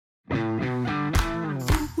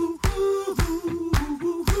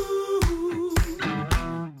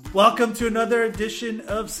Welcome to another edition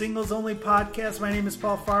of Singles Only Podcast. My name is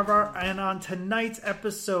Paul Farahvar, and on tonight's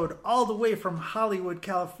episode, all the way from Hollywood,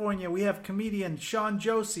 California, we have comedian Shaan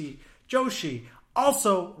Joshi,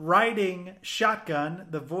 also riding shotgun,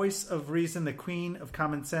 the voice of reason, the queen of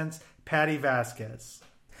common sense, Patti Vasquez.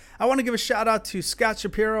 I want to give a shout out to Scott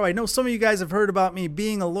Shapiro. I know some of you guys have heard about me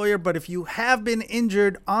being a lawyer, but if you have been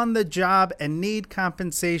injured on the job and need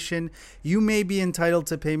compensation, you may be entitled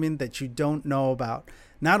to payment that you don't know about.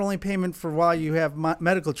 Not only payment for while you have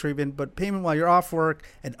medical treatment, but payment while you're off work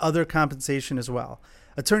and other compensation as well.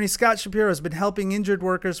 Attorney Scott Shapiro has been helping injured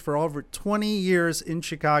workers for over 20 years in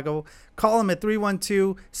Chicago. Call him at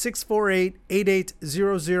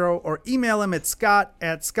 312-648-8800 or email him at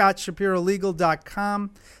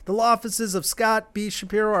scott@scottshapirolegal.com. The law offices of Scott B.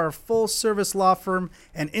 Shapiro are a full-service law firm,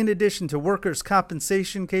 and in addition to workers'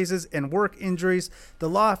 compensation cases and work injuries, the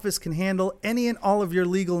law office can handle any and all of your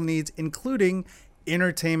legal needs, including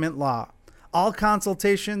entertainment law. All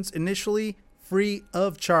consultations initially free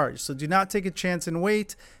of charge, so do not take a chance and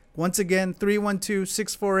wait. Once again,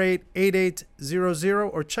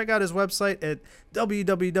 312-648-8800 or check out his website at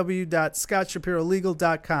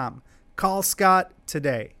www.scottshapirolegal.com. Call Scott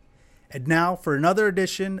today. And now for another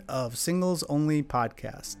edition of Singles Only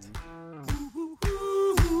Podcast.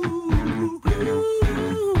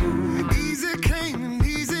 Easy came and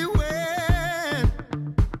easy went.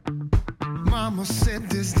 Mama said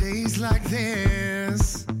there's days like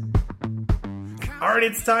this. All right,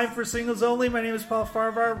 it's time for Singles Only. My name is Paul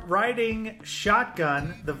Farahvar, riding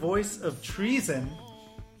shotgun, the voice of treason.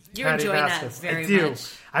 You're Patti enjoying Vasquez. that very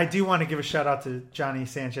much. I do want to give a shout out to Johnny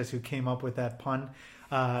Sanchez, who came up with that pun.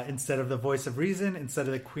 Instead of the voice of reason, instead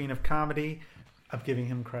of the queen of comedy, I'm giving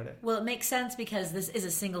him credit. Well, it makes sense because this is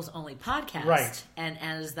a singles-only podcast. Right. And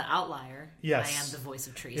as the outlier, yes, I am the voice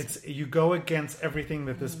of treason. You go against everything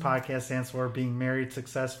that this podcast stands for, being married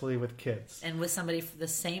successfully with kids. And with somebody, the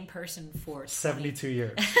same person for 72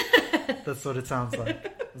 years. That's what it sounds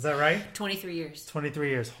like. Is that right? 23 years. 23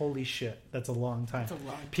 years. Holy shit. That's a long time. That's a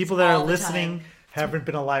long time. People that are listening haven't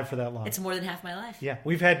been alive for that long. It's more than half my life. Yeah.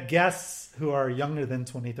 We've had guests who are younger than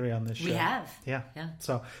 23 on this show. We have. Yeah. Yeah.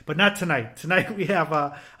 So, but not tonight. Tonight we have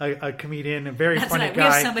a comedian, a very funny guy. We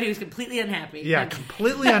have somebody who's completely unhappy. Yeah,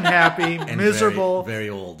 completely unhappy, miserable. Very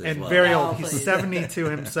old as and well. very old. Oh, He's please. 72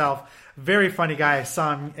 himself. Very funny guy. I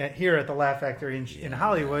saw him here at the Laugh Factory in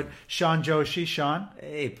Hollywood. Shaan Joshi. Shaan.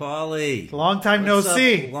 Hey, Paulie. Long time no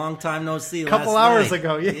see. Long time no see. Couple last hours night.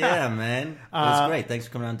 ago, yeah. Yeah, man. It was great. Thanks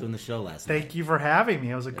for coming out and doing the show last night. Thank you for having me.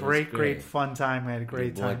 It was a great great. fun time. I had a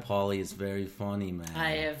great Your boy time. Paulie is very funny, man.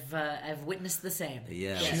 I've witnessed the same.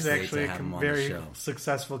 Yeah, Yes. She's great actually to have him a on the very show.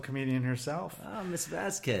 successful comedian herself. Oh, Miss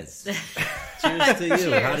Vasquez. Cheers to you.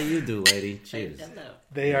 Cheers. How do you do, lady? Cheers. Hello.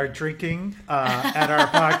 They are drinking at our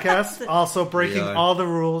podcast, also breaking all the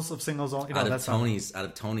rules of Singles Only. Out of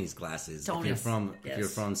Tony's glasses. Tony's, If yes. you're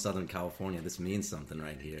from Southern California, this means something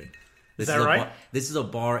right here. Is that right? This is a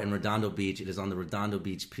bar in Redondo Beach. It is on the Redondo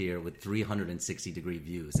Beach Pier with 360-degree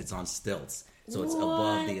views. It's on stilts, so it's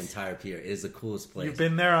above the entire pier. It is the coolest place. You've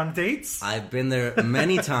been there on dates? I've been there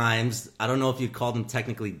many times. I don't know if you'd call them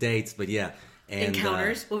technically dates, but yeah. And,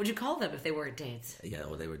 Encounters? What would you call them if they weren't dates? Yeah,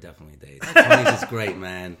 well, they were definitely dates. Tony's is great,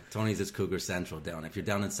 man. Tony's is Cougar Central down. If you're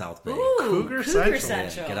down in South Bay. Ooh, Cougar Central.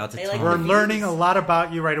 Central. Yeah, get out to They Tony's. We're the learning views. a lot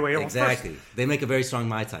about you right away. Well, Exactly. first, They make a very strong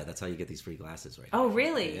Mai Tai. That's how you get these free glasses right Oh,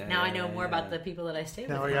 really? Yeah, now yeah, I know yeah, more yeah. about the people that I stay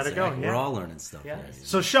with. Now we gotta now. go. We're Yeah. all learning stuff. Yeah. here.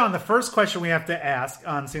 So, Shaan, the first question we have to ask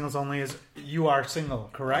on Singles Only is, you are single,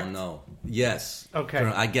 correct? Oh, no. Yes. Okay.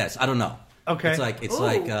 I guess. I don't know. Okay. It's Ooh,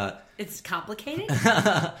 like it's complicated?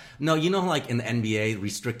 no, you know, like in the NBA,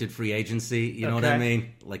 restricted free agency. You know what I Okay.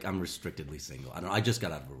 mean? Like I'm restrictedly single. I don't know. I just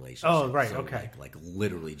got out of a relationship. Oh, right, So, okay. Like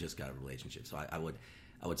literally just got out of a relationship. So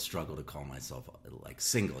I would struggle to call myself like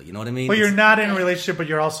single. You know what I mean? But you're It's- not in a relationship, but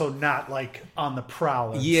you're also not like on the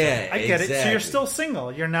prowl. and Yeah, stuff. I get it. So you're exactly. still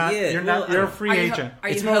single. You're not. Yeah, you're well, not. You're a free Are you- agent. are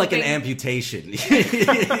It's you more like an hoping- amputation. Are you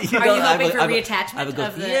hoping for reattachment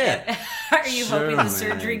of the? Yeah. Are you Sure, hoping the man.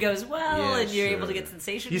 surgery goes well Yeah, and you're sure. able to get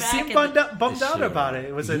sensation You back? seem and bummed out Sure. about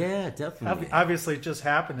it. Was it? Yeah, definitely. Obviously, it just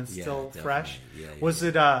happened. It's Yeah, still definitely. fresh. Yeah,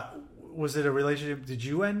 yeah. Was it a relationship? Did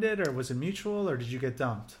you end it, or was it mutual, or did you get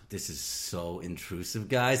dumped? This is so intrusive,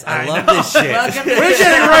 guys. I I love know. this shit. Welcome to We're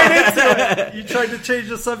getting right into it. You tried to change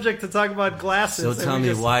the subject to talk about glasses. So and tell we me,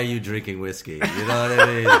 just- why are you drinking whiskey? You know what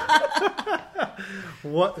I mean?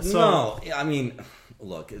 What? So, No, I mean,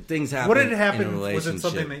 look, things happen. what did it In a happen? Was it relationship.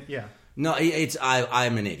 something that? Yeah. No,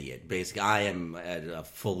 I'm an idiot. Basically, I am a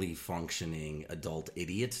fully functioning adult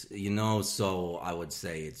idiot. So I would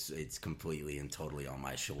say it's completely and totally on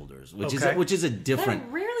my shoulders, which is a different.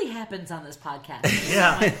 That rarely happens on this podcast.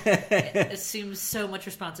 Yeah, it assumes so much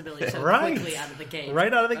responsibility so quickly out of the gate.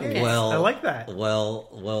 Right out of the gate. Okay. Well, I like that. Well,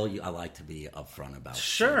 I like to be upfront about.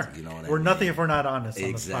 Sure, shit, you know what we're I mean? nothing if we're not honest.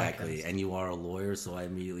 Exactly, on this podcast. and you are a lawyer, so I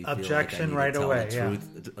immediately feel Objection like I need right to tell away.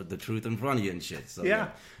 the truth in front of you and shit. So Yeah.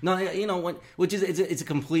 No, which is it's a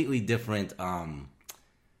completely different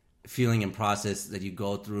feeling and process that you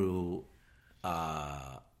go through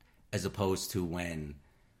as opposed to when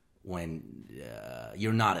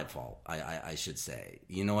you're not at fault. I should say.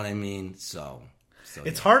 You know what I mean? So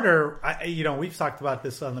it's harder. We've talked about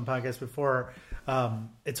this on the podcast before.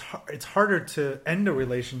 It's harder to end a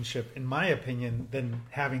relationship, in my opinion, than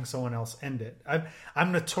having someone else end it.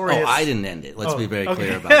 I'm notorious. Oh, I didn't end it. Let's be very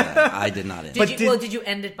clear about that. I did not end it. Did you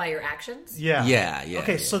end it by your actions? Yeah.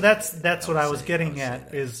 Okay, so that's what I was getting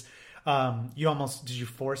at. Is did you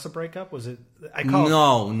force a breakup? Was it?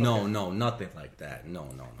 No, nothing like that. No.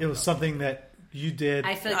 It was something that you did.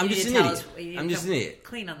 I feel like I'm you just need an to tell idiot. us. I'm just an idiot.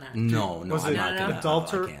 Clean on that. No. Was I'm it not gonna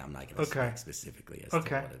adultery? I'm not going to speak specifically as to what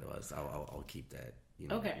it was. I'll keep that.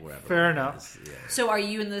 Wherever. Fair enough. Yeah. So, are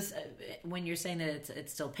you in this when you're saying that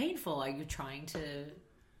it's still painful? Are you trying to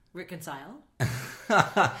reconcile?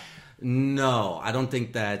 No, I don't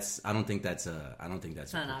think that's an option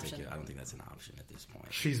at this point.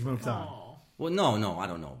 She's moved on. Well, no, I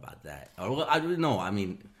don't know about that. I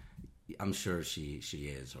mean, I'm sure she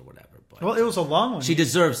is or whatever. But Well, it was a long one. She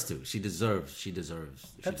deserves to. She deserves.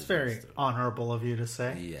 That's very honorable of you to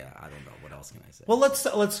say. Yeah, I don't know. What else can I say? Well,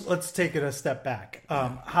 let's take it a step back.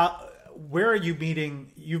 Where are you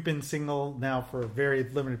meeting? You've been single now for a very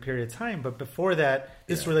limited period of time, but before that,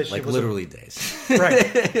 this relationship was literally days.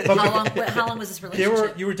 Right. But How long was this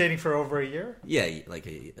relationship? you were dating for over a year? Yeah, like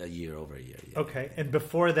a year, over a year. Yeah. Okay. And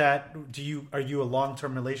before that, are you a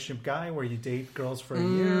long-term relationship guy where you date girls for a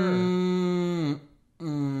year?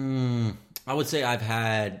 I would say I've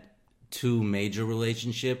had 2 major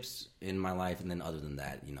relationships in my life, and then other than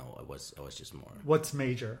that, it was just more. What's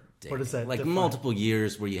major? Dating. What is that? Like define? multiple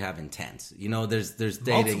years where you have intent. There's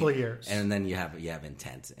dating, multiple years, and then you have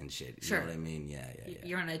intent and shit. You Sure. know what I mean? Yeah.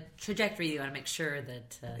 You're on a trajectory. You want to make sure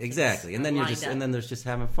that Exactly, and then there's just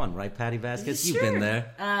having fun, right, Patti Vasquez? Sure. You've been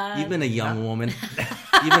there. You've been a young woman.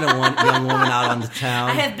 You've been a young woman out on the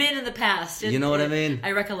town. I have been in the past. You know what I mean?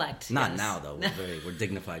 I recollect. Not yes. now though. We're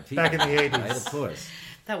dignified people. Back in the 80s, right? Of course.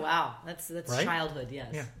 Oh wow, that's Right? childhood. Yes.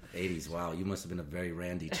 Yeah. 80s. Wow, you must have been a very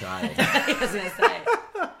randy child. I was gonna say.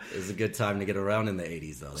 It was a good time to get around in the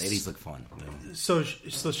 80s, though. The 80s look fun. So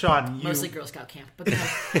Sean, you Mostly Girl Scout camp, but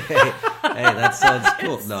hey, that sounds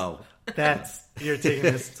cool. No, you're taking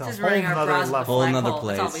this to a just whole running our nother bras with a level. Whole flagpole. nother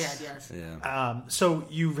place. That's all we had. Yes. yeah. So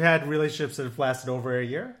you've had relationships that have lasted over a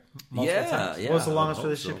year? Multiple times. Yeah, What was the I longest hope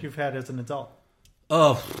relationship so. you've had as an adult?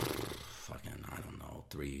 Oh, fucking, I don't know.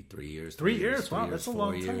 3 years. 3 years? Wow, 3 that's a 4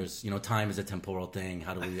 long time. years. Time is a temporal thing.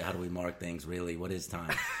 How do we mark things? Really, what is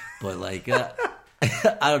time? But like, I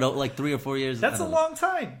don't know, like 3 or 4 years. That's a long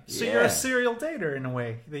time. So Yeah. you're a serial dater in a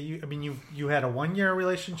way. You had a 1-year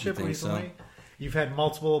relationship You think recently. so? You've had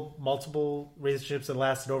multiple relationships that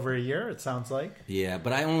lasted over a year. It sounds like. Yeah,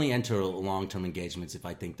 but I only enter long-term engagements if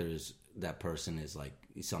I think that person is like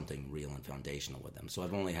something real and foundational with them. So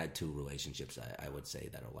I've only had 2 relationships, I would say,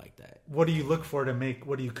 that are like that. What do you look for to make?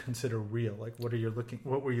 What do you consider real? Like, what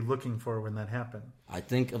were you looking for when that happened? I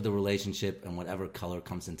think of the relationship and whatever color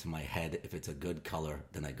comes into my head. If it's a good color,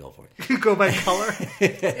 then I go for it. You go by color.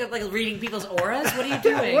 Like reading people's auras. What are you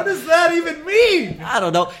doing? What does that even mean? I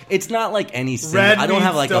don't know. It's not like any single. Red I don't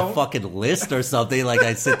have means like don't. a fucking list or something. Like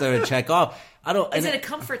I sit there and check off. I don't. Is and it a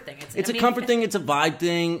comfort thing? It's a comfort thing. It's a vibe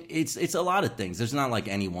thing. It's a lot of things. There's not like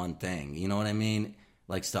any one thing. You know what I mean?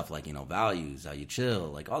 Like stuff like values, how you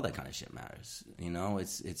chill, like all that kind of shit matters.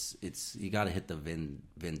 It's you got to hit the Venn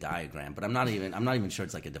diagram. But I'm not even sure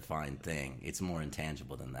it's like a defined thing. It's more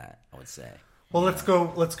intangible than that, I would say. Well, let's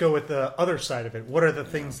go with the other side of it. What are the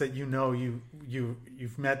things that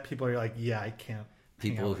you've met people? You're like, yeah, I can't.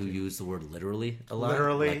 People who use the word literally a lot.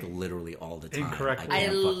 Literally? Like literally all the time. Incorrectly. I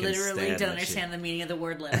can't fucking literally stand don't that understand shit. the meaning of the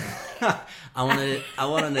word literally. I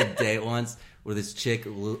went on a date once where this chick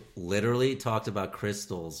literally talked about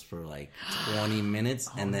crystals for like 20 minutes,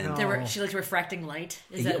 and then no. She likes refracting light.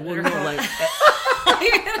 Is Yeah, that well, what no, like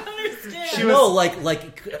I don't understand.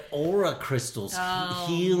 like aura crystals,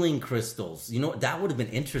 healing crystals. That would have been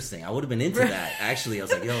interesting. I would have been into that. Actually, I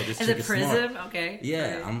was like, yo, this Is chick it is prism? smart. Okay.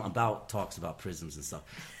 Yeah, Right. talks about prisms and stuff.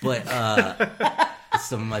 But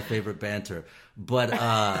some of my favorite banter. But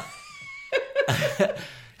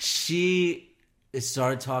She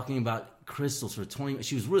started talking about crystals for 20 minutes.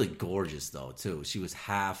 She was really gorgeous, though, too. She was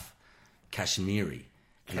half Kashmiri.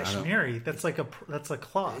 Kashmiri? That's like a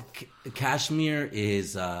cloth. Kashmir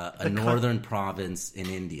is a northern province in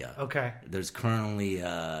India. Okay. There's currently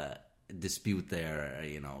a dispute there,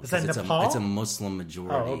 Is that Nepal? It's a Muslim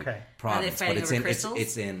majority province. Are they fighting over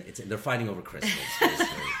crystals? They're fighting over crystals,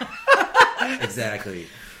 basically. Exactly.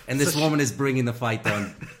 And this woman is bringing the fight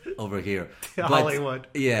down over here. Hollywood.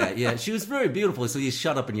 Yeah. She was very beautiful, so you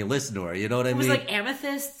shut up and you listen to her. You know what I mean? It was like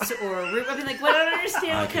amethysts or... I mean, like, what? I don't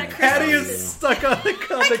understand what kind of Patty crystals. is stuck on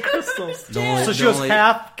the crystals. So she was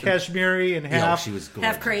half Kashmiri and half... she was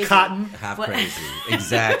gorgeous. Half crazy. Cotton. Half crazy.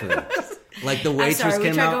 Exactly. Like the I'm waitress sorry, we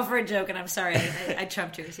came tried to out. go for a joke, and I'm sorry. I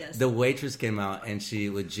trumped yours, yes. The waitress came out, and she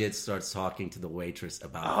legit starts talking to the waitress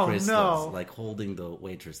about crystals. No. Like holding the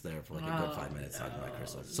waitress there for like a good 5 minutes talking about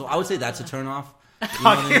crystals. So I would say that's a turnoff.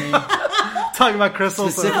 Talking about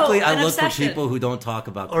crystals. Specifically, No, I an look for obsession. people who don't talk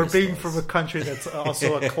about Or crystals. being from a country that's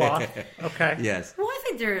also a cloth. Okay. Yes. Well, I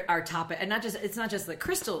think there are topics, and it's not just the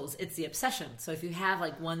crystals; it's the obsession. So if you have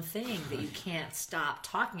like one thing that you can't stop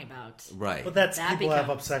talking about, Right. But that's That people have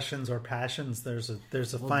becomes- obsessions or passions. There's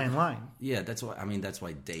a fine line. Yeah, that's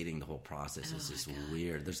why dating, the whole process is just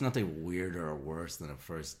weird. There's nothing weirder or worse than a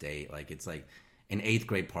first date. Like it's like in 8th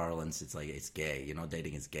grade parlance, it's like it's gay.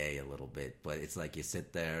 Dating is gay a little bit, but it's like you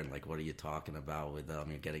sit there and like, what are you talking about with them?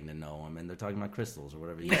 You're getting to know them, and they're talking about crystals or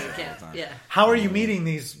whatever you say all the time. yeah. How are you meeting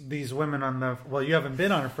these women on the? Well, you haven't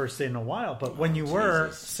been on a first date in a while, but when you were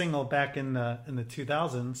Jesus. single back in the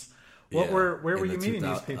 2000s, Yeah, where were in you the meeting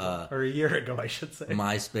 2000 these people? Or a year ago, I should say.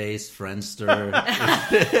 MySpace, Friendster.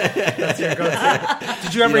 That's your go-to.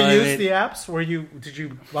 Did you ever You know what I use mean? the apps? Did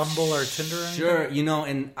you Bumble or Tinder? Or anything? Sure,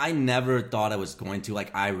 and I never thought I was going to.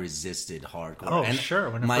 Like, I resisted hardcore. Oh, and sure,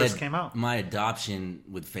 when it first came out. My adoption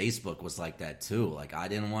with Facebook was like that, too. Like, I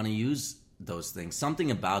didn't want to use those things.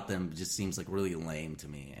 Something about them just seems, like, really lame to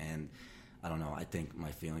me. And I don't know. I think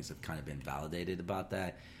my feelings have kind of been validated about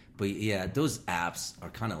that. But, yeah, those apps are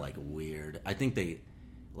kind of, like, weird. I think they...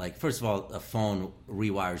 Like, first of all, a phone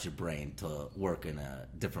rewires your brain to work in a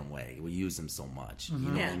different way. We use them so much. You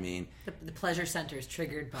know what I mean? The pleasure center is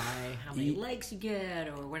triggered by how many likes you get,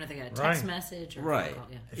 or when they got a text Right. message, or Right. phone call,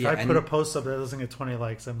 yeah. If I put a post up that doesn't get 20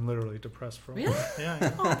 likes, I'm literally depressed for a Really? while.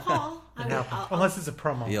 Yeah. Oh, Paul, Unless it's a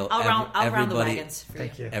promo. I'll round the wagons for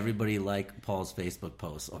Thank you. Everybody like Paul's Facebook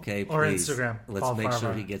posts, okay? Or Please. Instagram, Let's Paul make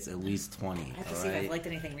sure Farahvar. he gets at least 20. I have to all see if I've right? liked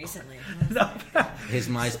anything recently. His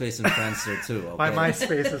MySpace and Friendster too. Okay? My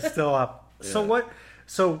MySpace is still up. So what?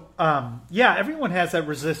 So everyone has that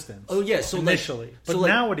resistance. Oh yeah. So initially, but like,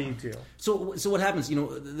 now what do you do? So what happens?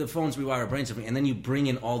 The phones rewire our brains, and then you bring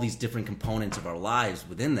in all these different components of our lives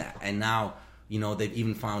within that, and now they've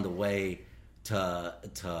even found a way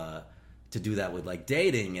to do that with like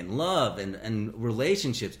dating and love and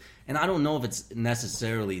relationships. And I don't know if it's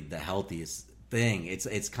necessarily the healthiest thing.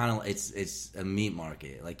 It's kind of it's a meat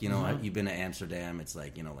market. Like you've been to Amsterdam. It's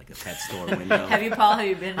like like a pet store window. Have you, Paul? Have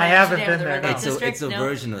you been? I haven't Amsterdam, been the there, Red no. Light It's District? a No?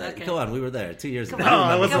 version of that. Okay. Come on, we were there 2 years ago. Come on.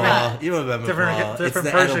 You remember Come on. Paul? You remember Paul? Different It's the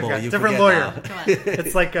version, edible. guy. You Different forget lawyer. now. Come on.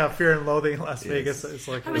 It's like Fear and Loathing in Las Vegas. It's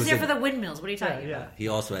like I was there for the windmills. What are you talking yeah. about? He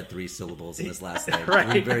also had 3 syllables in his last name.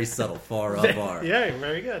 Right. Very subtle. Farahvar. Yeah,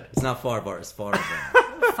 very good. It's not Farahvar. It's Farahvar.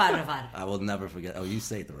 Farahvar. I will never forget. Oh, you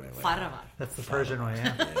say it the right way. Farahvar. That's the Persian way.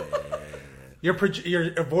 Yeah.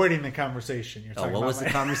 You're avoiding the conversation. You're Oh, talking what about was the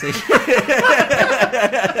my- conversation?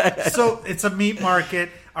 So it's a meat market.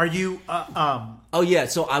 Are you? Oh yeah.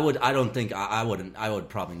 So I would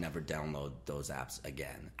probably never download those apps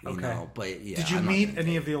again. You Okay. know? But yeah. Did you I'm not meet gonna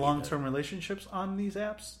any date of your either. long-term relationships on these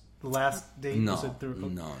apps? The last date No. was it through?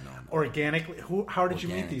 No. Organically. How did you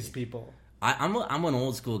meet Organically. these people? I'm an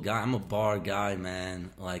old school guy. I'm a bar guy,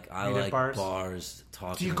 man. Like I Meet at like bars? bars.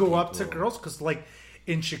 Talking. Do you to go up to people. girls? Because like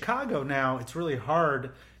in Chicago now, it's really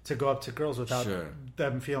hard to go up to girls without Sure.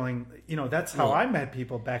 them feeling. That's how Well, I met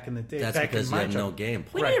people back in the day. That's back because in you my have job. no game.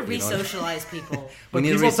 We Right. need to re-socialize people. But We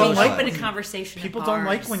need to people don't re-socialize. like Open a conversation. People at don't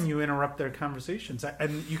like bars. when you interrupt their conversations,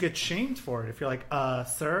 and you get shamed for it. If you're like,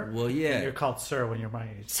 sir, Well, yeah. you're called sir when you're my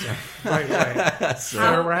age. Right.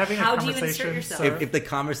 Sir, we're having a How do you conversation. insert yourself? Sir. If the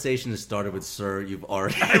conversation has started with "sir," you've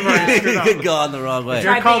already screwed up. gone the wrong way. If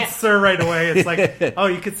you're Try called being a- sir right away, it's like, oh,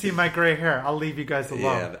 you can see my gray hair. I'll leave you guys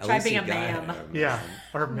alone. at Try least being you a got ma'am. it. Yeah.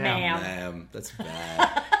 Or ma'am. Ma'am. That's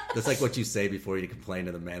bad. That's like what you say before you complain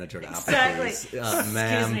to the manager at Exactly. Applebee's.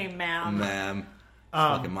 Ma'am. me, ma'am. Ma'am.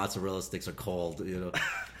 Fucking mozzarella sticks are cold.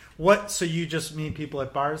 What? So you just meet people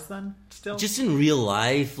at bars then? Still? Just in real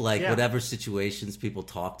life, like Yeah. whatever situations people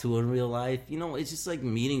talk to in real life. It's just like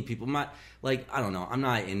meeting people. I don't know. I'm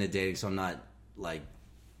not into dating, so I'm not like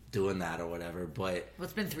doing that or whatever. But Well,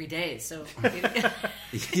 it's been 3 days, so yeah,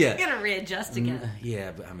 you gotta readjust again.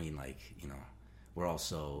 yeah. But I mean, like, you know, we're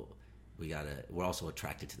also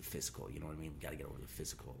attracted to the physical. You know what I mean? We gotta get over the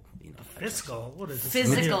physical. You know, Physical? What is this?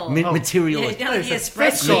 Physical. material. Yeah, It's a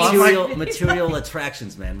spreadsheet. Material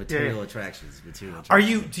attractions, man. Material attractions. Are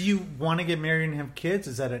you? Do you want to get married and have kids?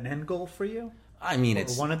 Is that an end goal for you? I mean, Or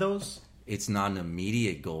it's one of those. It's not an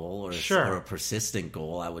immediate goal or a persistent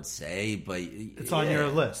goal, I would say, but It's on your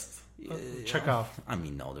list. Check off. I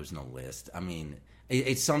mean, no, there's no list. I mean,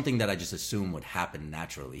 it's something that I just assume would happen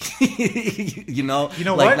naturally. You know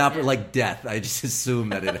like what? not like death. I just assume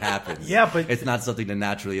that it happens. Yeah, but it's not something to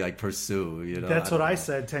naturally like pursue. You know, that's what I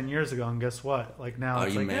said 10 years ago, and guess what? Like now, Are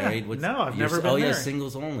it's you like, married? Yeah, no, I've never been married. Oh yeah,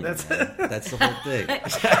 singles only. That's the whole thing.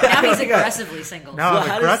 Now he's aggressively single. No, I'm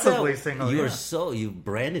how does aggressively that- single. You yeah. are you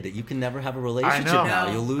branded it. You can never have a relationship know. now.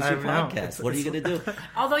 No. You'll lose I your know. podcast. What are you gonna do?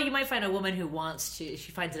 Although you might find a woman who wants to,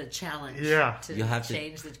 she finds it a challenge. Yeah. to You'll have to-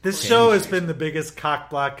 change the. This course. show has been the biggest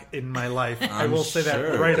cock block in my life. I will say that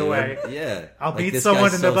sure, right dude. away. Yeah, I'll Like, meet this someone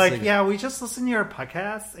guy's and they're so like, single. "Yeah, we just listened to your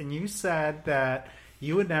podcast, and you said that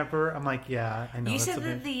you would never." I'm like, "Yeah, I know." You that's said a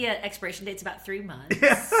that bit- the expiration date's about 3 months.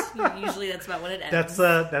 Usually that's about when it ends.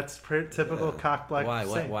 that's typical cock block. Why?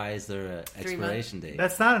 saying. Why is there an 3 expiration date?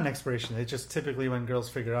 That's not an expiration. It's just typically when girls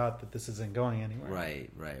figure out that this isn't going anywhere. Right.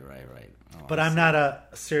 Oh, But I I'm see. not a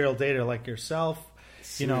serial dater like yourself.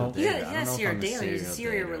 Serial He's dater. I not don't a know if serial I'm a dater. He's a serial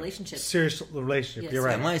serial dater. relationship. Serious relationship. Yes. You're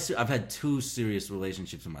right. I've had 2 serious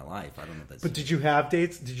relationships in my life. I don't know if that's. But did you have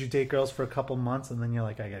dates? Did you date girls for a couple months and then you're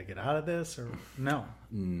like, I got to get out of this? Or no?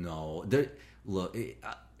 No.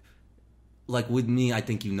 Like with me, I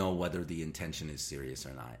think you know whether the intention is serious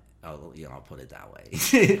or not. I'll put it that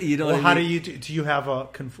way. You know. Well, what I how mean? do you have a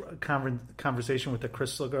conversation with the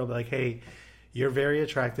crystal girl? Like, hey, you're very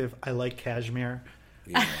attractive. I like cashmere.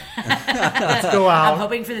 Yeah. Let's go out. I'm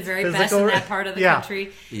hoping for the very best Physical- in that part of the Yeah.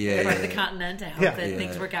 country, Yeah, that part yeah, of the yeah. continent. I hope Yeah. that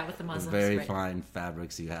things work out with the Muslims. Very right? fine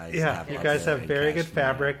fabrics you guys. Yeah, have you out guys there have in very good cashmere.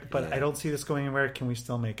 fabric, but Yeah. I don't see this going anywhere. Can we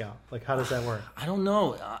still make out? Like, how does that work? I don't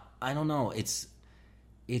know. I don't know. It's.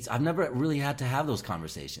 I've never really had to have those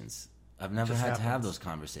conversations. I've never Just had to have happens. those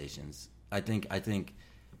conversations. I think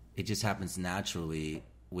it just happens naturally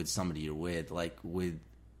with somebody you're with. Like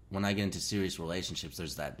when I get into serious relationships,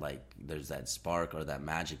 there's that spark or that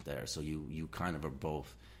magic there. So you kind of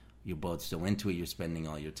you're both so into it. You're spending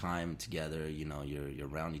all your time together. You know, you're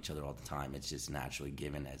around each other all the time. It's just naturally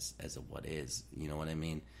given as what is. You know what I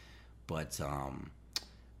mean?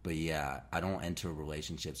 But yeah, I don't enter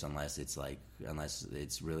relationships unless it's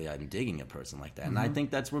really I'm digging a person like that. And I think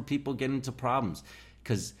that's where people get into problems,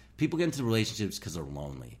 because people get into relationships because they're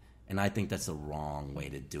lonely. And I think that's the wrong way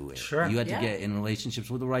to do it. Sure. You have to Yeah. get in relationships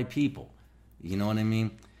with the right people. You know what I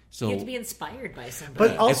mean? So You have to be inspired by somebody.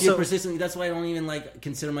 But if also, you're persistent, that's why I don't even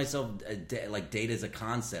consider myself date as a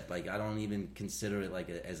concept. Like I don't even consider it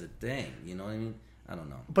as a thing. You know what I mean? I don't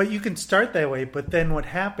know. but you can start that way. But then what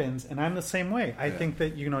happens? And I'm the same way. I Yeah. think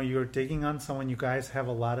that you're digging on someone. You guys have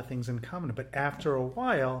a lot of things in common. But after a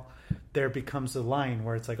while, there becomes a line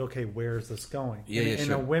where it's like, okay, where is this going? Yeah, and,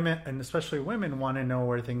 sure. women, and especially women, want to know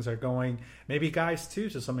where things are going. Maybe guys too,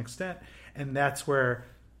 to some extent. And that's where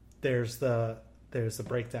there's the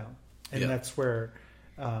breakdown, and Yeah. that's where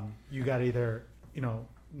you got to either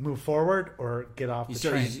move forward or get off the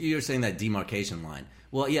train. You're saying that demarcation line.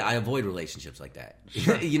 Well, yeah, I avoid relationships like that.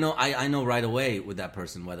 I know right away with that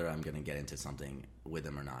person whether I'm going to get into something with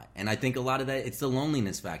them or not. And I think a lot of that, it's the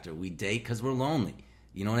loneliness factor. We date because we're lonely.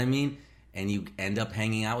 You know what I mean? And you end up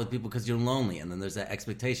hanging out with people because you're lonely. And then there's that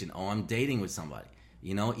expectation. Oh, I'm dating with somebody.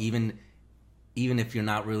 You know, even if you're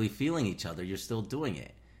not really feeling each other, you're still doing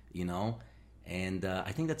it. You know? And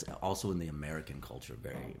I think that's also in the American culture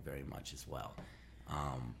very, very much as well.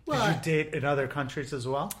 Did you date in other countries as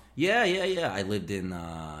well? Yeah. I lived in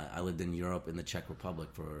Europe, in the Czech Republic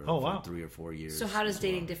for 3 or 4 years. So how does as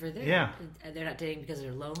dating well. differ there? Yeah. They're not dating because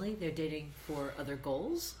they're lonely. They're dating for other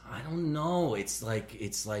goals. I don't know. It's like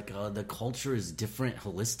the culture is different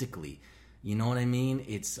holistically. You know what I mean?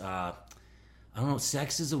 It's I don't know.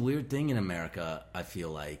 Sex is a weird thing in America. I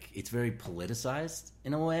feel like it's very politicized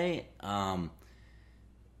in a way, and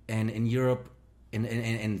in Europe.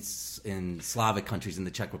 In Slavic countries, in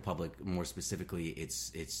the Czech Republic more specifically,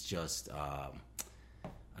 it's just I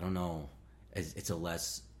don't know. It's a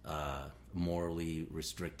less morally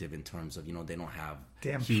restrictive in terms of they don't have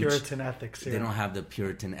Puritan ethics here. They don't have the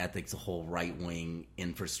Puritan ethics, the whole right wing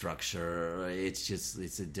infrastructure. It's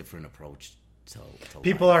a different approach to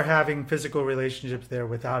People life. are having physical relationships there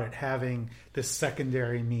without it having this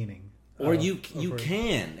secondary meaning Or you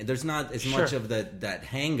can. There's not as much of that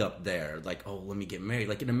hang up there. Like, oh, let me get married.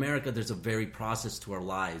 Like in America, there's a very process to our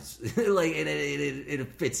lives. Like it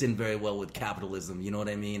fits in very well with capitalism. You know what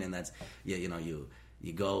I mean? And that's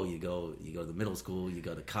you go to the middle school, you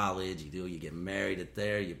go to college, you get married at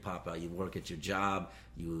there, you pop out, you work at your job,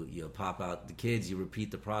 you pop out the kids, you repeat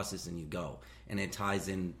the process, and you go. And it ties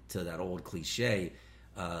into that old cliche,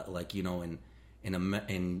 like in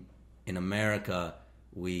America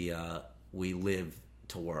we live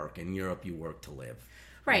to work. In Europe, you work to live.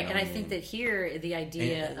 Right, and I think that here the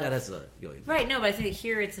idea but I think that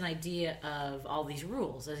here it's an idea of all these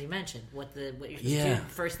rules, as you mentioned, what you're supposed to do,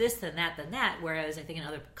 first this, then that. Whereas I think in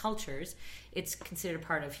other cultures, it's considered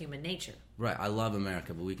part of human nature. Right, I love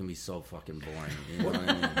America, but we can be so fucking boring. You know what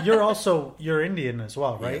I mean? You're Indian as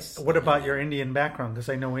well, right? Yes, what about your Indian background? Because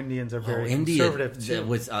I know Indians are very conservative too.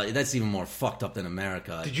 That's even more fucked up than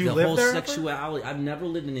America. Did you live there? Sexuality. I've never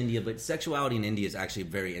lived in India, but sexuality in India is actually a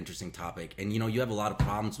very interesting topic. And you have a lot of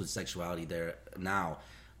problems with sexuality there now,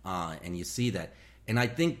 and you see that. And I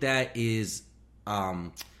think that is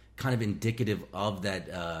kind of indicative of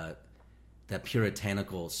that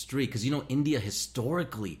puritanical streak. Because India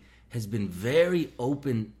historically has been very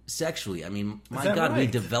open sexually. I mean, my God, we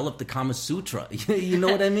developed the Kama Sutra. You know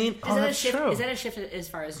what I mean? Is that a shift as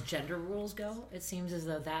far as gender rules go? It seems as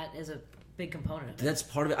though that is a big component of it. That's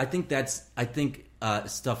part of it. I think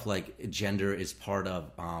stuff like gender is part of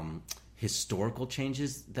historical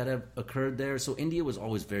changes that have occurred there. So India was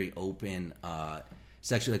always very open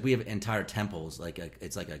sexually. Like we have entire temples,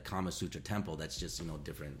 it's like a Kama Sutra temple that's just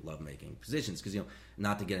different lovemaking positions. Because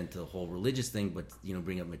not to get into the whole religious thing, but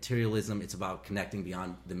bring up materialism. It's about connecting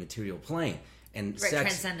beyond the material plane. And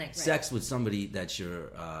sex with somebody that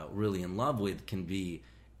you're really in love with can be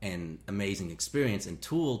an amazing experience and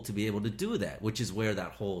tool to be able to do that, which is where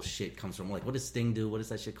that whole shit comes from. Like, what does Sting do? What is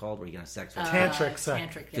that shit called? Where you can have sex for tantric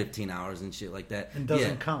sex, 15 hours and shit like that, and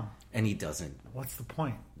doesn't come, and he doesn't. What's the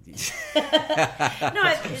point? No,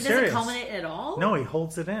 it doesn't culminate at all. No, he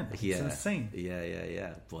holds it in. It's insane.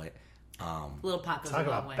 Yeah. But little pop goes talk a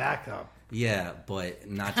long about way. backup. Yeah, but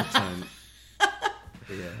not to turn.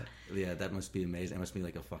 Yeah, that must be amazing. It must be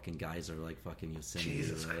like a fucking geyser, like fucking Yosemite.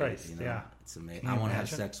 Jesus right? Christ, yeah. It's amazing. I want to have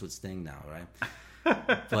sex with Sting now, right?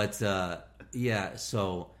 But,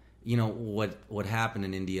 so, what happened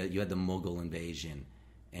in India, you had the Mughal invasion,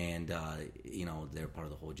 and, they're part of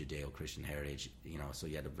the whole Judeo-Christian heritage, so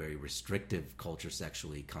you had a very restrictive culture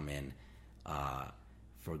sexually come in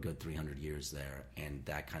for a good 300 years there, and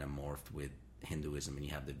that kind of morphed with Hinduism, and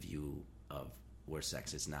you have the view of where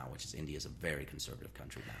sex is now, which is India is a very conservative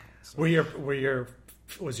country now. So.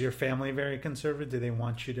 Was your family very conservative? Did they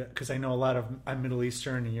want you to? Because I know a lot of I'm Middle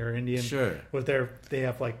Eastern and you're Indian. Sure. They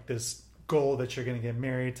have like this goal that you're going to get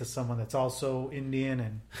married to someone that's also Indian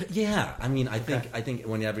and. Yeah, I mean, I think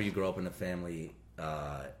whenever you grow up in a family,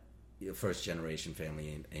 first generation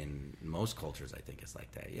family in most cultures, I think it's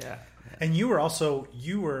like that. Yeah. And you're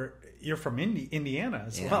from Indiana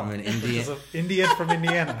as well. I'm an Indian. Indian from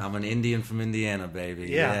Indiana. I'm an Indian from Indiana, baby.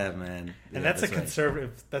 Yeah man. And that's a conservative.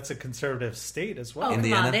 Right. That's a conservative state as well. Oh,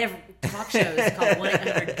 Indiana? Come on, they have talk shows called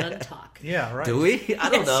 1-800-GUN TALK. Yeah, right. Do we? I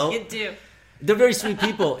don't know. You do. They're very sweet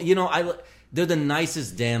people. They're the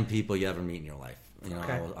nicest damn people you ever meet in your life.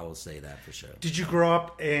 Okay. I will say that for sure. Did you grow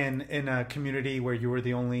up in a community where you were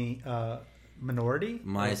the only minority?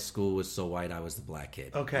 My school was so white, I was the black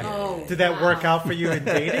kid. Okay. Oh, did that work out for you in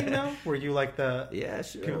dating, though? Were you like the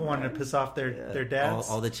sure, people wanted to piss off their dads?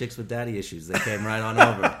 All the chicks with daddy issues, they came right on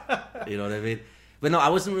over. You know what I mean? But no, I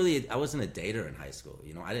wasn't a dater in high school.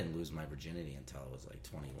 I didn't lose my virginity until I was like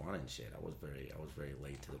 21 and shit. I was very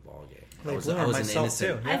late to the ball game. I was an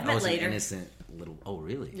innocent. Too. I've met later. An innocent little. Oh,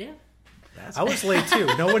 really? Yeah. I was late too.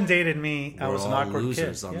 No one dated me. I was an awkward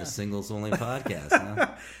losers kid. On the Singles Only podcast. Huh?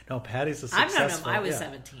 No, Patty's a successful. I've known him. I was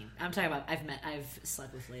 17. I'm talking about I've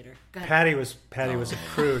slept with later. Go ahead. Patty was a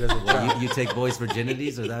prude as a child. You take boys'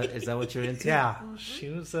 virginities, or is that what you're into? Yeah, she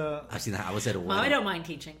was. I've seen that. I was at a wedding. Mom, I don't mind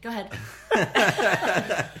teaching. Go ahead.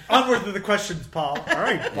 Onward to the questions, Paul. All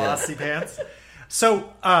right, bossy pants.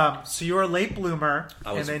 So you were a late bloomer.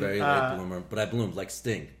 I was a very late bloomer, but I bloomed like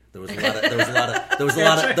Sting. There was a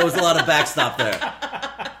lot of backstop there.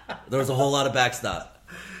 There was a whole lot of backstop.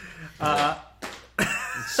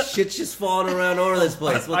 Shit's just falling around over this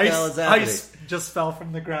place. What the hell is happening? Ice just fell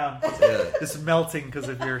from the ground. Yeah. It's melting because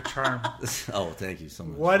of your charm. Oh, thank you so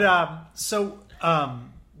much. What?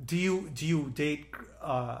 Do you date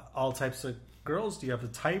all types of girls? Do you have a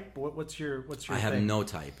type? What's your I have thing? no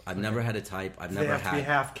type. I've never had a type. They have to be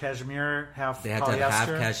half cashmere, half. They have polyester? to have half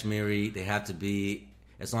cashmere. They have to be.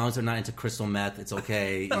 As long as they're not into crystal meth, it's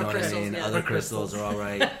okay. You know what I mean? Yeah. Other crystals are all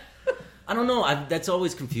right. I don't know. That's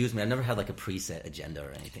always confused me. I've never had like a preset agenda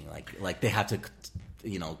or anything. Like they have to,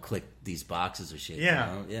 click these boxes or shit.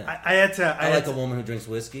 Yeah, yeah. I had to. I like a woman who drinks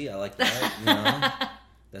whiskey. I like that.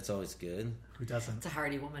 That's always good. Who doesn't? It's a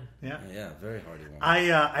hardy woman. Yeah, very hardy woman.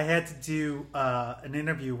 I had to do an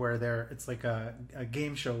interview where it's like a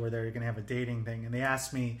game show where they're going to have a dating thing, and they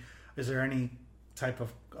asked me, "Is there any type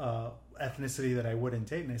of ethnicity that I wouldn't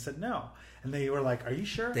date?" And I said no. And they were like, "Are you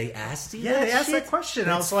sure?" They asked you? Yeah, they asked that question.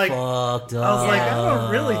 I was like, fucked up. I was like, I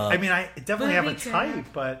don't really. I mean, I definitely have a Me too. type,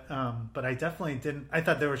 but I definitely didn't. I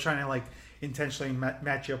thought they were trying to like intentionally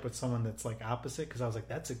match you up with someone that's like opposite, because I was like,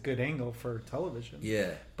 that's a good angle for television. Yeah,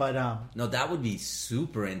 but no, that would be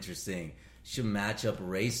super interesting. Should match up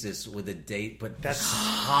racists with a date, but that's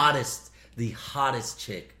the hottest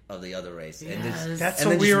chick of the other race, Yes. and just, That's and so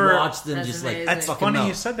then we just were. watch them That's just amazing. like. That's fucking funny no.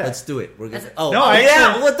 you said that. Let's do it. We're gonna. That's- No, I yeah.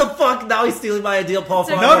 actually- What the fuck? Now he's stealing my idea, Paul.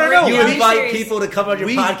 So Farahvar. no. You Yeah, invite serious. people to come on your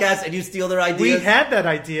We- podcast, and you steal their ideas. We had that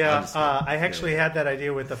idea. I'm just kidding. I actually had that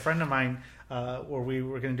idea with a friend of mine where we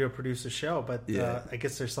were going to do a producer show, but I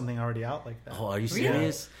guess there's something already out like that. Oh, are you Really?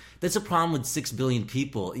 serious? That's a problem with 6 billion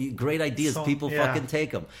people. Great ideas, So, people yeah. fucking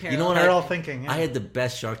take them. You know Parallel. what? Parallel thinking, yeah. I had the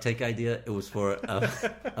best Shark Tank idea. It was for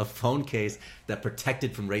a phone case that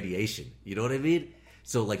protected from radiation. You know what I mean?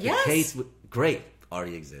 So like Yes. the case, great,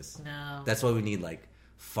 already exists. No. That's why we need like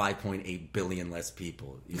 5.8 billion less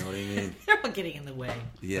people. You know what I mean? They're all getting in the way.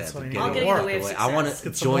 Yeah, That's to what you get need. All All getting in the way of away. success. I want Get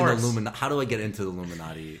to some join the Morse. Illuminati. How do I get into the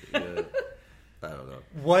Illuminati? I don't know.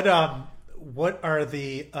 What are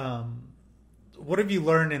the what have you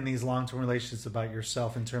learned in these long-term relationships about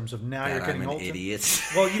yourself in terms of now That you're getting I'm an older? idiot.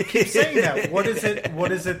 Well, you keep saying that. What is it?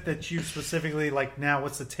 What is it that you specifically like now?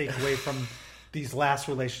 What's the takeaway from these last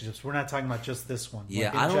relationships? We're not talking about just this one. Yeah,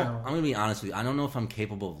 like in I don't. general. I'm gonna be honest with you. I don't know if I'm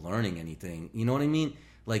capable of learning anything. You know what I mean?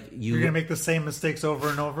 Like You're gonna make the same mistakes over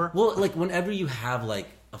and over. Well, like whenever you have like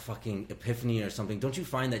a fucking epiphany or something, don't you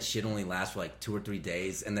find that shit only lasts for like 2 or 3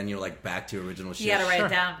 days, and then you're like back to your original shit? You gotta write Sure. it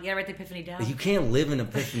down. You gotta write the epiphany down. You can't live in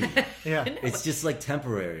epiphany. Yeah. It's just like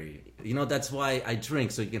temporary. You know, that's why I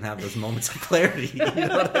drink, so you can have those moments of clarity. You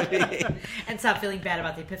know what I mean? And stop feeling bad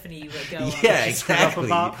about the epiphany you would go on. Yeah, you screwed up exactly.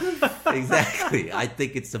 about. Exactly. I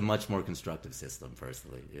think it's a much more constructive system,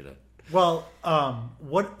 personally. You know. Well,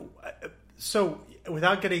 what? So,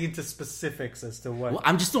 without getting into specifics as to what, Well,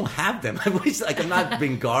 I just don't have them. I wish, like, I'm not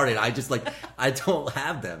being guarded. I just, like, I don't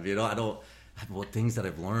have them. You know, I don't. What things that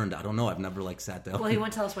I've learned? I don't know. I've never like sat down. Well, he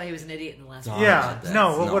won't tell us why he was an idiot in the last one. yeah, that's- no.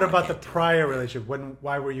 Well, no, what I about the can't do prior relationship?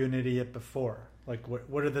 Why were you an idiot before? Like,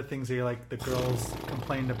 what are the things that you're like the girls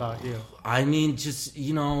complained about you? I mean, just,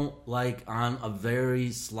 you know, like, I'm a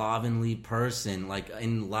very slovenly person, like,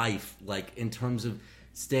 in life, like, in terms of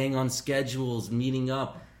staying on schedules, meeting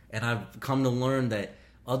up, and I've come to learn that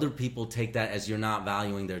other people take that as you're not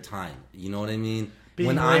valuing their time. You know what I mean?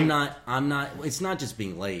 Being I'm late. not, it's not just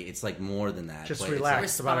being late, it's, like, more than that. Just but it's,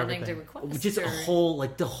 relax about Responding to everything. requests. Like, just a or- whole,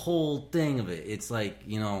 like, the whole thing of it. It's like,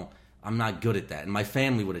 you know, I'm not good at that. And my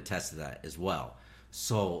family would attest to that as well.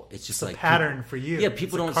 So it's just It's a like pattern for you. Yeah, people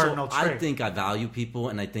It's a don't. cardinal I trait. think I value people,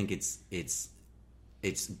 and I think it's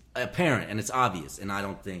apparent and it's obvious, and I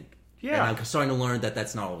don't think. Yeah. and I'm starting to learn that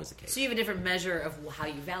that's not always the case. So you have a different measure of how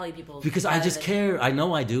you value people. Because I rather just than- care. I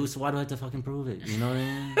know I do. So why do I have to fucking prove it? You know what I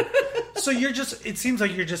mean? So you're just. It seems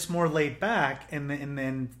like you're just more laid back, and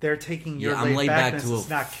then they're taking your I'm laid back backness to as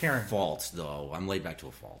not caring. fault, though. I'm laid back to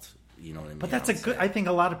a fault. You know what I mean? But that's a good. I think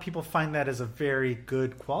a lot of people find that as a very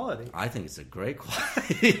good quality. I think it's a great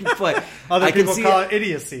quality, but Other I can people see call it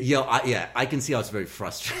idiocy. Yo, I can see how it's very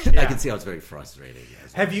frustrating. Yeah. I can see how it's very frustrating.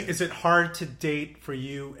 Yes. Have you? Is it hard to date for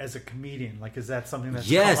you as a comedian? Like, is that something that's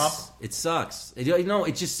come Yes, up? it sucks. You know,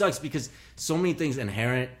 it just sucks because so many things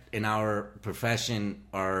inherent in our profession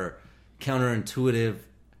are counterintuitive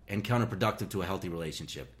and counterproductive to a healthy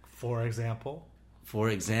relationship. For example, For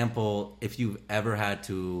example, if you've ever had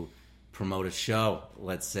to promote a show,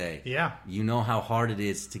 let's say, Yeah. you know how hard it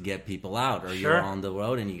is to get people out, or Sure. you're on the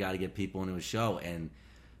road and you got to get people into a show, and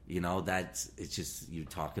you know it's just you're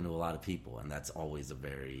talking to a lot of people, and that's always a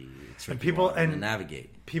very tricky people- one to and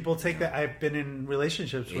navigate. people take that. I've been in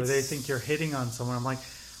relationships where they It's- think you're hitting on someone. I'm like,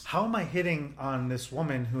 how am I hitting on this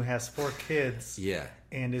woman who has 4 kids Yeah.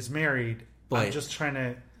 and is married? I'm But- just trying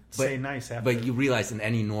to say nice after. But you realize, in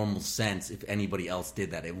any normal sense, if anybody else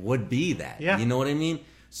did that, it would be that. Yeah. You know what I mean?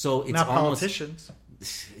 So it's not almost politicians.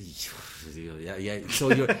 yeah.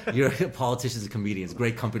 So you're politicians and comedians,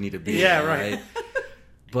 great company to be. Yeah, in, right.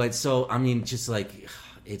 But so I mean, just like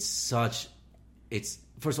it's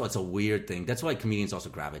first of all, it's a weird thing. That's why comedians also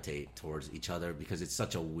gravitate towards each other, because it's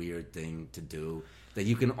such a weird thing to do that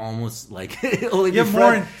you can almost like only be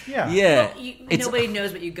friends. Well, nobody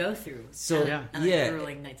knows what you go through. So on a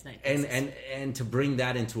grueling night and to bring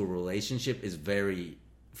that into a relationship is very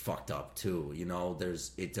fucked up too. You know,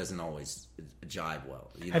 it doesn't always jive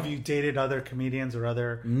well. Have you dated other comedians or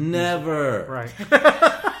other? Never. Right.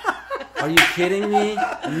 Are you kidding me?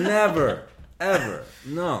 Never, ever.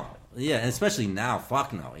 No. Yeah, and especially now.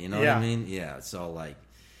 Fuck no. You know what I mean? Yeah. So like,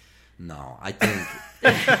 no. I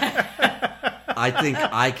think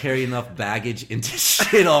I carry enough baggage into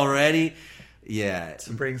shit already. Yeah.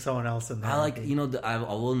 To bring someone else in there. I like, I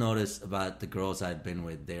will notice about the girls I've been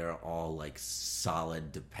with, they're all like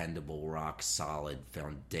solid, dependable, rock solid,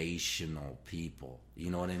 foundational people.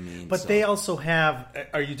 You know what I mean? But they also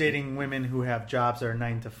are you dating women who have jobs that are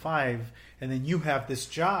 9 to 5, and then you have this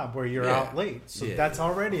job where you're out late? So that's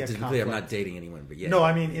already a conflict. I'm not dating anyone, but No,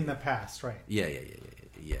 I mean in the past, right? Yeah,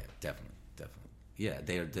 definitely. Yeah,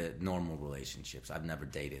 they are the normal relationships. I've never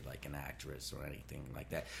dated like an actress or anything like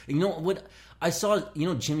that. You know what? I saw,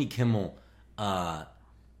 Jimmy Kimmel.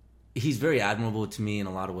 He's very admirable to me in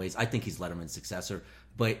a lot of ways. I think he's Letterman's successor.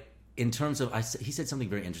 But in terms of, he said something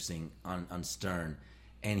very interesting on Stern,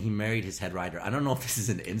 and he married his head writer. I don't know if this is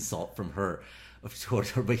an insult from her toward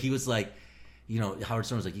her, but he was like, Howard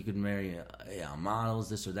Stern was like, you could marry models,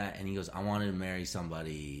 this or that, and he goes, I wanted to marry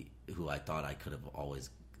somebody who I thought I could have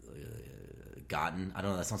always gotten. I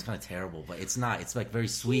don't know, that sounds kind of terrible, but it's not. It's like very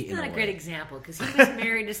sweet. He's not a great example, because he was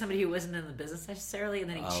married to somebody who wasn't in the business necessarily, and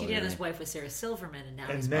then he cheated on his wife with Sarah Silverman, and now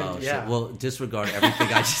he's married. Shit. Well, disregard everything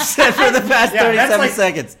I just said for the past 37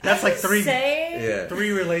 seconds. That's like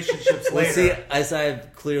three relationships later. Well, see, as I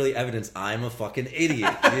have clearly evidenced, I'm a fucking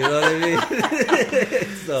idiot. You know what I mean?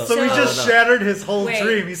 so we just shattered his whole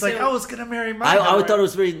dream. He's like, I was going to marry my I thought it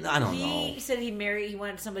was very, I don't know. He said he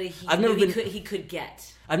wanted somebody he could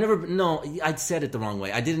get. I said it the wrong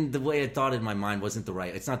way. The way I thought it in my mind wasn't the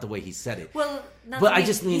right. It's not the way he said it. Well, but I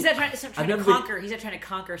just mean he's not trying to conquer. He's not trying to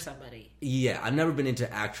conquer somebody. Yeah, I've never been into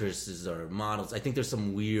actresses or models. I think there's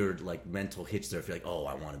some weird like mental hitch there. If you're like, oh,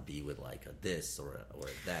 I want to be with like a this or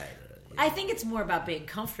that. I think it's more about being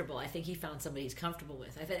comfortable. I think he found somebody he's comfortable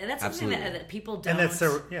with. And that's something that people don't. And that's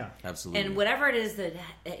absolutely. And whatever it is that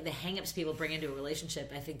the hang-ups people bring into a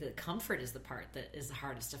relationship, I think that comfort is the part that is the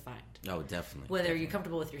hardest to find. Oh, definitely. Whether you're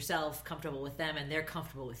comfortable with yourself, comfortable with them, and they're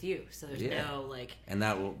comfortable with you. So there's no like. And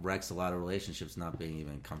that wrecks a lot of relationships, not being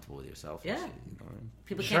even comfortable with yourself. Yeah.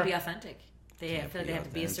 People can't be authentic. They have to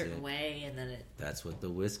be a certain way, and then That's what the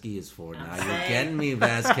whiskey is for. Now you're getting me,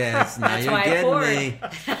 Vasquez. Now you're getting me.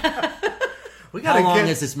 How long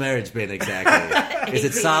has this marriage been exactly? Is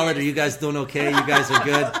it solid? Are you guys doing okay? You guys are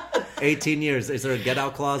good? 18 years. Is there a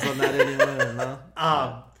get-out clause on that anymore?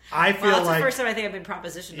 No? I feel that's like the first time I think I've been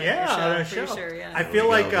propositioned on your show. Pretty sure, yeah. I feel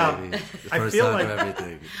like I feel like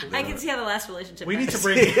everything. I can see how the last relationship. We need to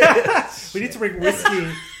bring whiskey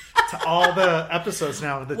to all the episodes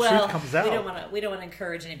now. The truth comes out. We don't want to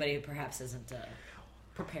encourage anybody who perhaps isn't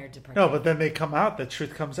prepared to partake. No, but then they come out. The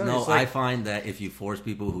truth comes out. No, I find that if you force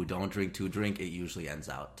people who don't drink to drink, it usually ends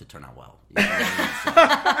out to turn out well. You know what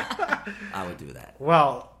I mean? So, I would do that.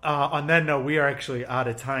 Well, on that note, we are actually out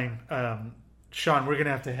of time. Shaan, we're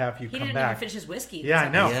gonna have to have you come back. He didn't even finish his whiskey. Yeah, I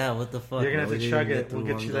know. Yeah, what the fuck? You're gonna have to chug it. We'll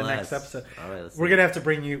get you the next episode. All right, we're gonna have to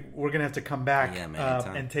bring you. We're gonna have to come back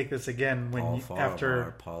and take this again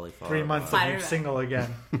after 3 months of you single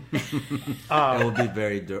again. It will be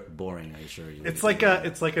very boring, I assure you. It's like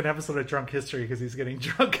an episode of Drunk History because he's getting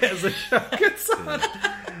drunk as the show gets on.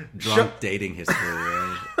 Drunk dating history,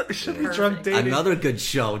 right? Should be drunk dating. Another good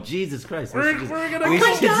show. Jesus Christ. Oh my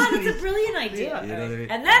God, it's a brilliant idea. You know what I mean?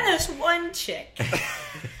 And then there's one chick.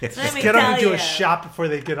 Just get them to do a shot before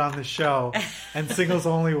they get on the show, and Singles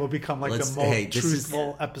Only will become like the most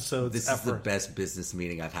truthful episodes This ever. is the best business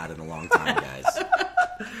meeting I've had in a long time, guys.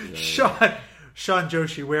 Shaan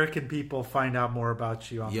Joshi, where can people find out more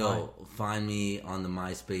about you online? Find me on the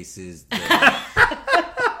MySpaces.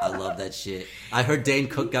 I love that shit. I heard Dane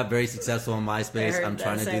Cook got very successful on MySpace. I'm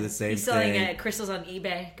trying to do the same thing. He's selling crystals on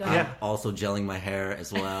eBay. I'm also gelling my hair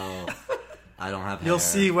as well. I don't have hair. You'll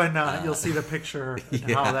see when you'll see the picture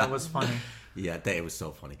and how that was funny. Yeah, it was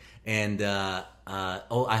so funny. And I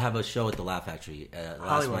have a show at the Laugh Factory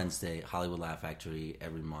last Wednesday, Hollywood Laugh Factory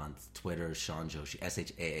every month. Twitter, Shaan Joshi,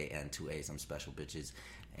 SHAAN, 2 A's. I'm special bitches.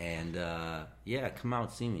 And come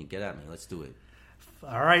out, see me, get at me. Let's do it.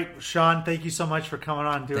 All right, Shaan, thank you so much for coming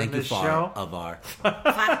on doing this show.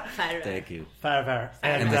 Thank you. Farahvar.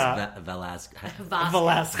 And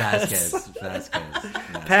Vasquez.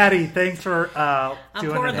 Yeah. Patty, thanks for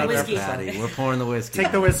doing another episode. Patty, we're pouring the whiskey.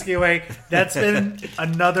 Take the whiskey away. That's been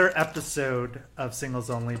another episode of Singles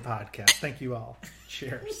Only Podcast. Thank you all.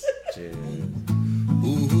 Cheers. Cheers.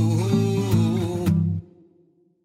 Ooh.